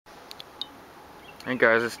Hey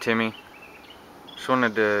guys, it's Timmy. Just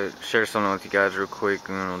wanted to share something with you guys real quick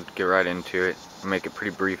and then we'll get right into it. I'll make it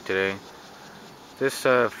pretty brief today. This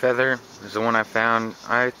feather is the one I found.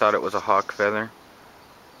 I thought it was a hawk feather.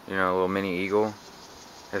 You know, a little mini eagle.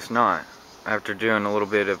 It's not. After doing a little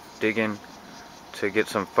bit of digging to get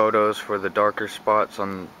some photos for the darker spots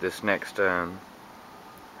on this next, it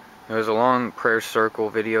was a long prayer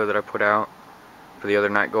circle video that I put out for the other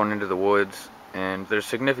night going into the woods. And there's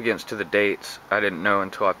significance to the dates. I didn't know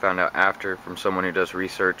until I found out after from someone who does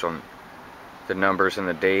research on the numbers and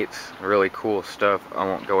the dates. Really cool stuff I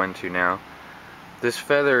won't go into now. This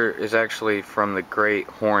feather is actually from the great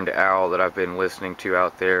horned owl that I've been listening to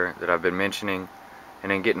out there, that I've been mentioning.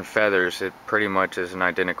 And in getting feathers, it pretty much is an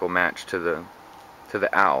identical match to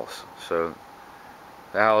the owls. So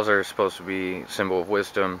the owls are supposed to be a symbol of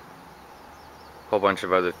wisdom, whole bunch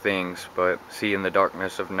of other things, but see in the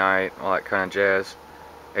darkness of night, all that kind of jazz.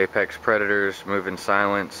 Apex predators, move in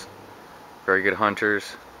silence, very good hunters.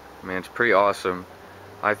 I mean, it's pretty awesome.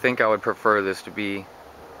 I think I would prefer this to be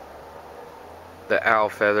the owl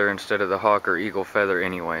feather instead of the hawk or eagle feather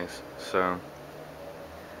anyways. So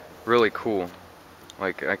really cool.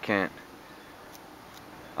 Like, I can't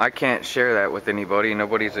share that with anybody.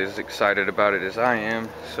 Nobody's as excited about it as I am.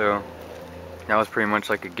 So that was pretty much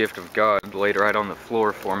like a gift of God laid right on the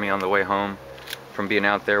floor for me on the way home from being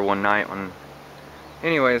out there one night.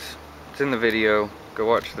 Anyways, it's in the video. Go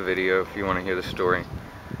watch the video if you want to hear the story.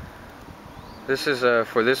 This is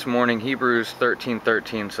for this morning. Hebrews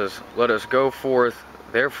 13:13 says, "Let us go forth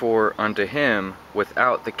therefore unto him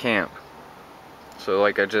without the camp." So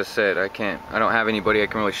like I just said, I don't have anybody I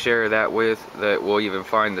can really share that with that will even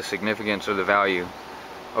find the significance or the value.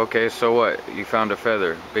 Okay, so what? You found a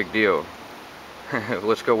feather. Big deal.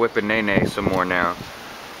 Let's go whipping Nene some more now.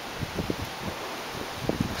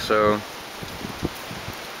 So,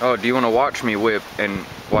 oh, do you want to watch me whip and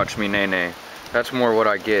watch me Nene? That's more what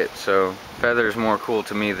I get. So, feather's more cool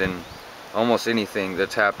to me than almost anything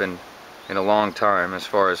that's happened in a long time as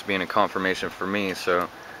far as being a confirmation for me. So,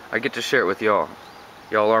 I get to share it with y'all.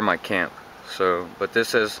 Y'all are my camp. So, but this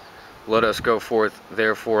says, "Let us go forth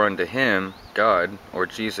therefore unto him," God, or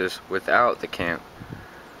Jesus, without the camp.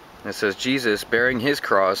 It says, Jesus, bearing his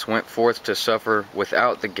cross, went forth to suffer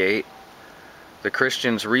without the gate. The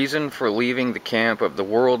Christian's reason for leaving the camp of the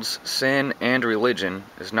world's sin and religion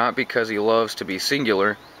is not because he loves to be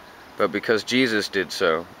singular, but because Jesus did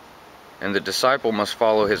so. And the disciple must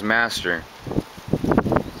follow his master.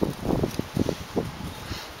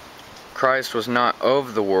 Christ was not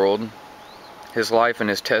of the world. His life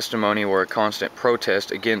and his testimony were a constant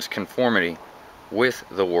protest against conformity with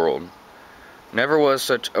the world. Never was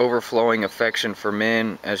such overflowing affection for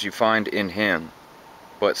men as you find in him,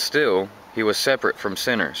 but still he was separate from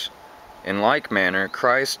sinners. In like manner,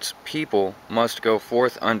 Christ's people must go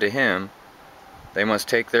forth unto him. They must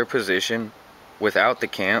take their position without the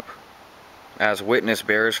camp, as witness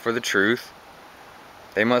bearers for the truth.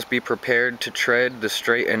 They must be prepared to tread the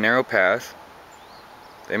straight and narrow path.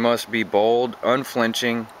 They must be bold,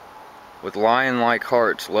 unflinching, with lion-like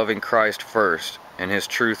hearts, loving Christ first, and his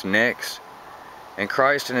truth next, and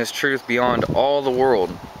Christ and his truth beyond all the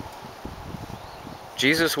world.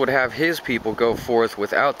 Jesus would have his people go forth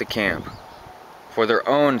without the camp, for their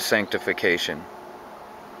own sanctification.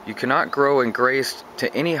 You cannot grow in grace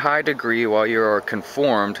to any high degree while you are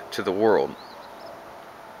conformed to the world.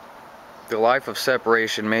 The life of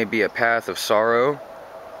separation may be a path of sorrow,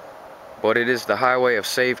 but it is the highway of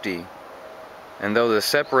safety. And though the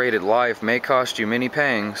separated life may cost you many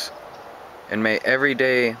pangs, and may every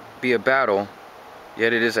day be a battle,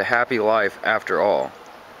 yet it is a happy life after all.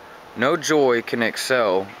 No joy can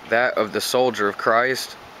excel that of the soldier of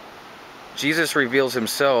Christ. Jesus reveals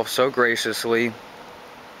himself so graciously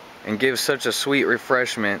and gives such a sweet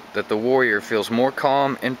refreshment that the warrior feels more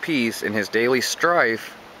calm and peace in his daily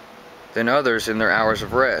strife than others in their hours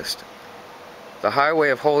of rest. The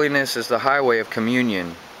highway of holiness is the highway of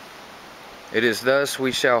communion. It is thus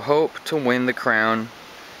we shall hope to win the crown,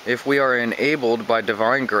 if we are enabled by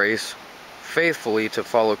divine grace faithfully to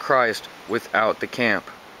follow Christ without the camp.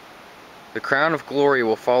 The crown of glory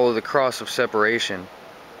will follow the cross of separation.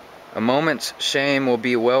 A moment's shame will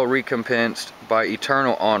be well recompensed by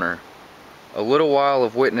eternal honor. A little while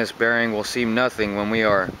of witness bearing will seem nothing when we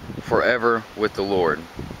are forever with the Lord.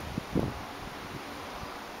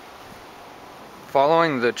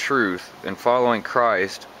 Following the truth and following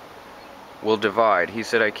Christ will divide. He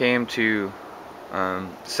said, I came to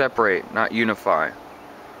separate, not unify.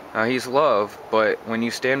 Now, he's love, but when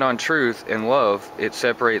you stand on truth and love, it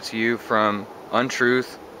separates you from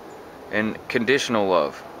untruth and conditional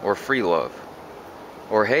love, or free love,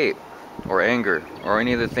 or hate. or anger, or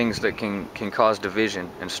any of the things that can cause division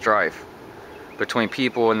and strife between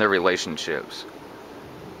people and their relationships.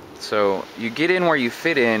 So you get in where you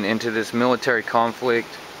fit in into this military conflict.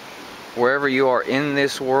 Wherever you are in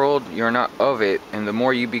this world, you're not of it, and the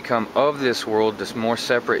more you become of this world, the more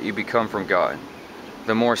separate you become from God.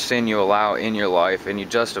 The more sin you allow in your life, and you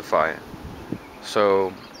justify it.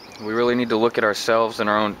 So we really need to look at ourselves and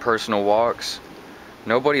our own personal walks.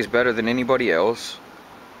 Nobody's better than anybody else.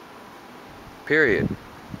 Period.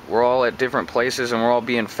 We're all at different places, and we're all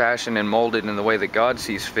being fashioned and molded in the way that God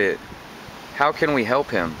sees fit. How can we help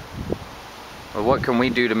Him? Or what can we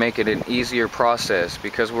do to make it an easier process?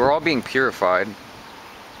 Because we're all being purified.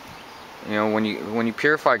 You know, when you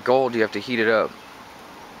purify gold, you have to heat it up,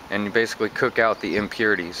 and you basically cook out the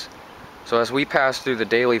impurities. So as we pass through the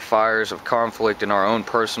daily fires of conflict in our own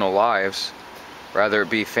personal lives, rather it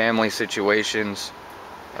be family situations,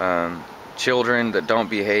 children that don't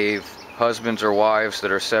behave, husbands or wives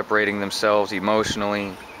that are separating themselves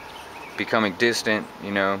emotionally, becoming distant,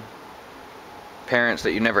 you know, parents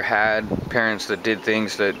that you never had, parents that did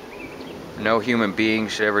things that no human being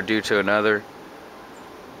should ever do to another.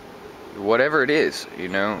 Whatever it is, you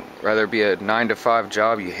know, rather it be a 9-to-5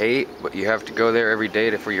 job you hate, but you have to go there every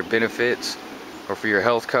day for your benefits or for your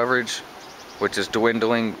health coverage, which is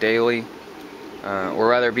dwindling daily, or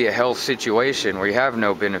rather it be a health situation where you have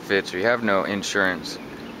no benefits or you have no insurance,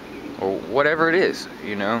 or whatever it is,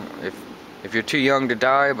 you know. If you're too young to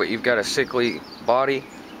die but you've got a sickly body,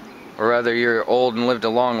 or rather you're old and lived a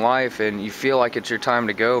long life and you feel like it's your time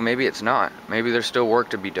to go, maybe it's not. Maybe there's still work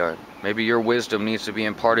to be done. Maybe your wisdom needs to be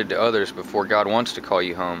imparted to others before God wants to call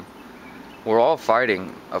you home. We're all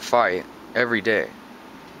fighting a fight every day.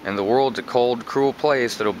 And the world's a cold, cruel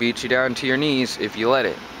place that'll beat you down to your knees if you let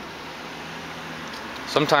it.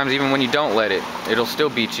 Sometimes even when you don't let it, it'll still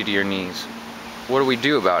beat you to your knees. What do we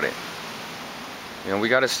do about it? You know, we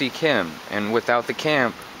gotta seek Him. And without the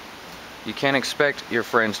camp, you can't expect your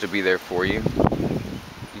friends to be there for you.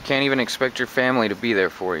 You can't even expect your family to be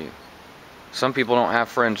there for you. Some people don't have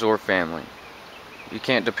friends or family. You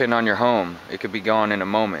can't depend on your home. It could be gone in a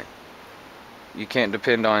moment. You can't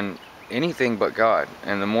depend on anything but God.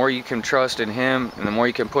 And the more you can trust in Him, and the more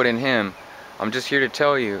you can put in Him, I'm just here to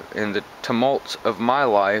tell you, in the tumults of my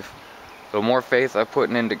life, the more faith I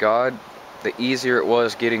put into God, the easier it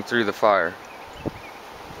was getting through the fire.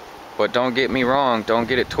 But don't get me wrong, don't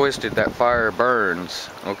get it twisted, that fire burns,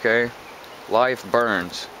 okay? Life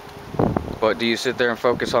burns. But do you sit there and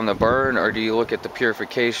focus on the burn, or do you look at the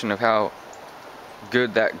purification of how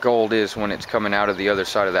good that gold is when it's coming out of the other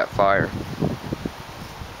side of that fire?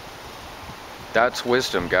 That's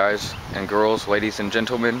wisdom, guys and girls, ladies and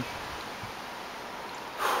gentlemen.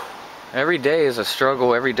 Every day is a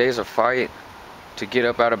struggle, every day is a fight to get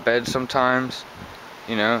up out of bed sometimes.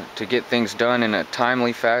 You know, to get things done in a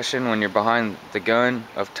timely fashion when you're behind the gun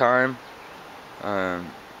of time.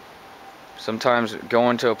 Sometimes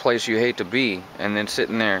going to a place you hate to be and then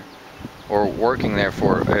sitting there or working there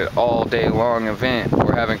for an all day long event,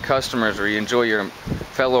 or having customers where you enjoy your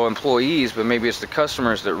fellow employees, but maybe it's the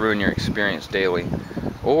customers that ruin your experience daily.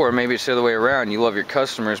 Or maybe it's the other way around, you love your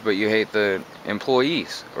customers but you hate the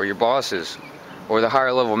employees or your bosses or the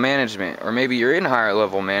higher level management. Or maybe you're in higher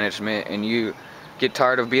level management and you get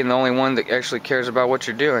tired of being the only one that actually cares about what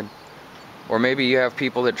you're doing. Or maybe you have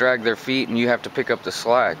people that drag their feet and you have to pick up the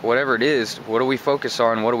slack. Whatever it is, what do we focus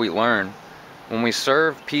on? What do we learn? When we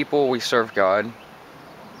serve people, we serve God.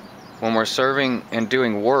 When we're serving and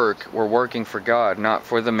doing work, we're working for God, not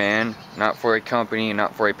for the man, not for a company,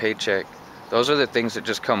 not for a paycheck. Those are the things that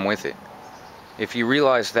just come with it. If you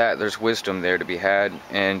realize that, there's wisdom there to be had,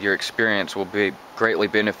 and your experience will be greatly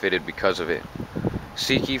benefited because of it.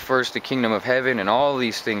 Seek ye first the kingdom of heaven, and all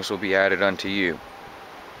these things will be added unto you.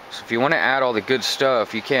 So if you want to add all the good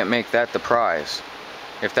stuff, you can't make that the prize.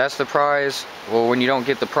 If that's the prize, well, when you don't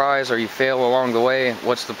get the prize or you fail along the way,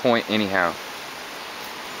 what's the point anyhow?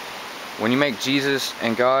 When you make Jesus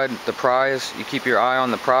and God the prize, you keep your eye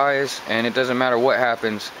on the prize, and it doesn't matter what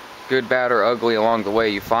happens, good, bad, or ugly along the way,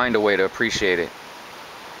 you find a way to appreciate it.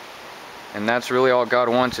 And that's really all God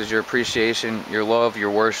wants, is your appreciation, your love,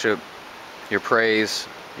 your worship, your praise,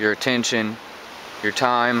 your attention, your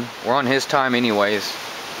time. We're on His time anyways.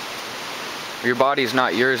 Your body's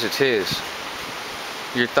not yours, it's His.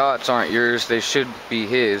 Your thoughts aren't yours, they should be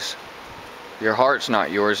His. Your heart's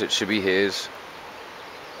not yours, it should be His.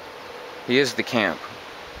 He is the camp.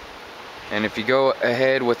 And if you go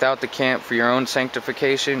ahead without the camp for your own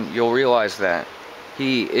sanctification, you'll realize that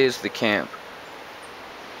He is the camp.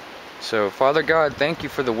 So, Father God, thank you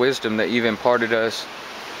for the wisdom that you've imparted us.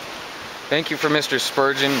 Thank you for Mr.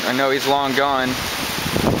 Spurgeon. I know he's long gone,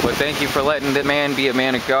 But thank you for letting the man be a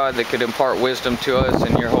man of God that could impart wisdom to us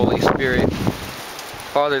in your Holy Spirit.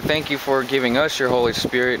 Father, thank you for giving us your Holy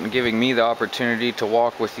Spirit and giving me the opportunity to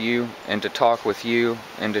walk with you and to talk with you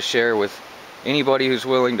and to share with anybody who's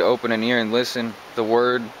willing to open an ear and listen the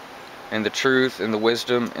word and the truth and the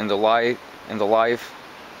wisdom and the light and the life.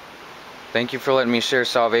 Thank you for letting me share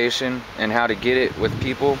salvation and how to get it with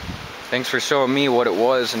people. Thanks for showing me what it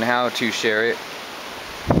was and how to share it.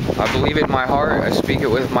 I believe it in my heart, I speak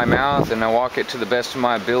it with my mouth, and I walk it to the best of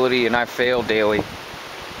my ability, and I fail daily.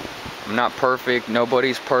 I'm not perfect,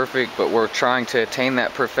 nobody's perfect, but we're trying to attain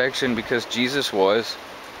that perfection because Jesus was,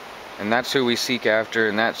 and that's who we seek after,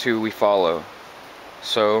 and that's who we follow.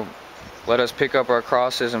 So let us pick up our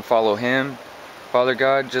crosses and follow him. Father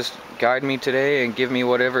God, just guide me today and give me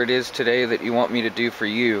whatever it is today that you want me to do for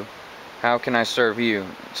you. How can I serve you?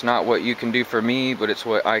 It's not what you can do for me, but it's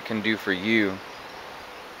what I can do for you.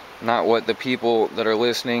 Not what the people that are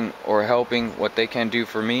listening or helping, what they can do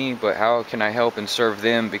for me, but how can I help and serve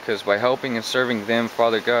them? Because by helping and serving them,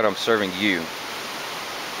 Father God, I'm serving you.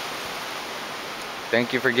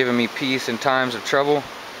 Thank you for giving me peace in times of trouble.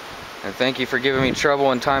 And thank you for giving me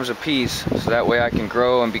trouble in times of peace, so that way I can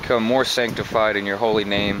grow and become more sanctified in your holy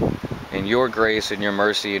name, in your grace and your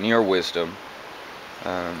mercy and your wisdom.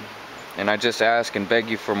 And I just ask and beg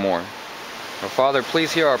you for more. Now, Father,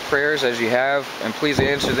 please hear our prayers as you have, and please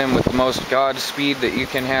answer them with the most God speed that you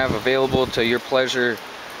can have available to your pleasure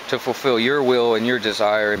to fulfill your will and your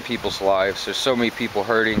desire in people's lives. There's so many people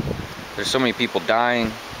hurting. There's so many people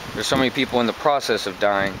dying. There's so many people in the process of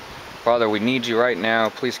dying. Father, we need you right now.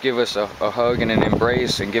 Please give us a hug and an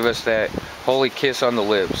embrace and give us that holy kiss on the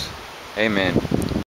lips. Amen.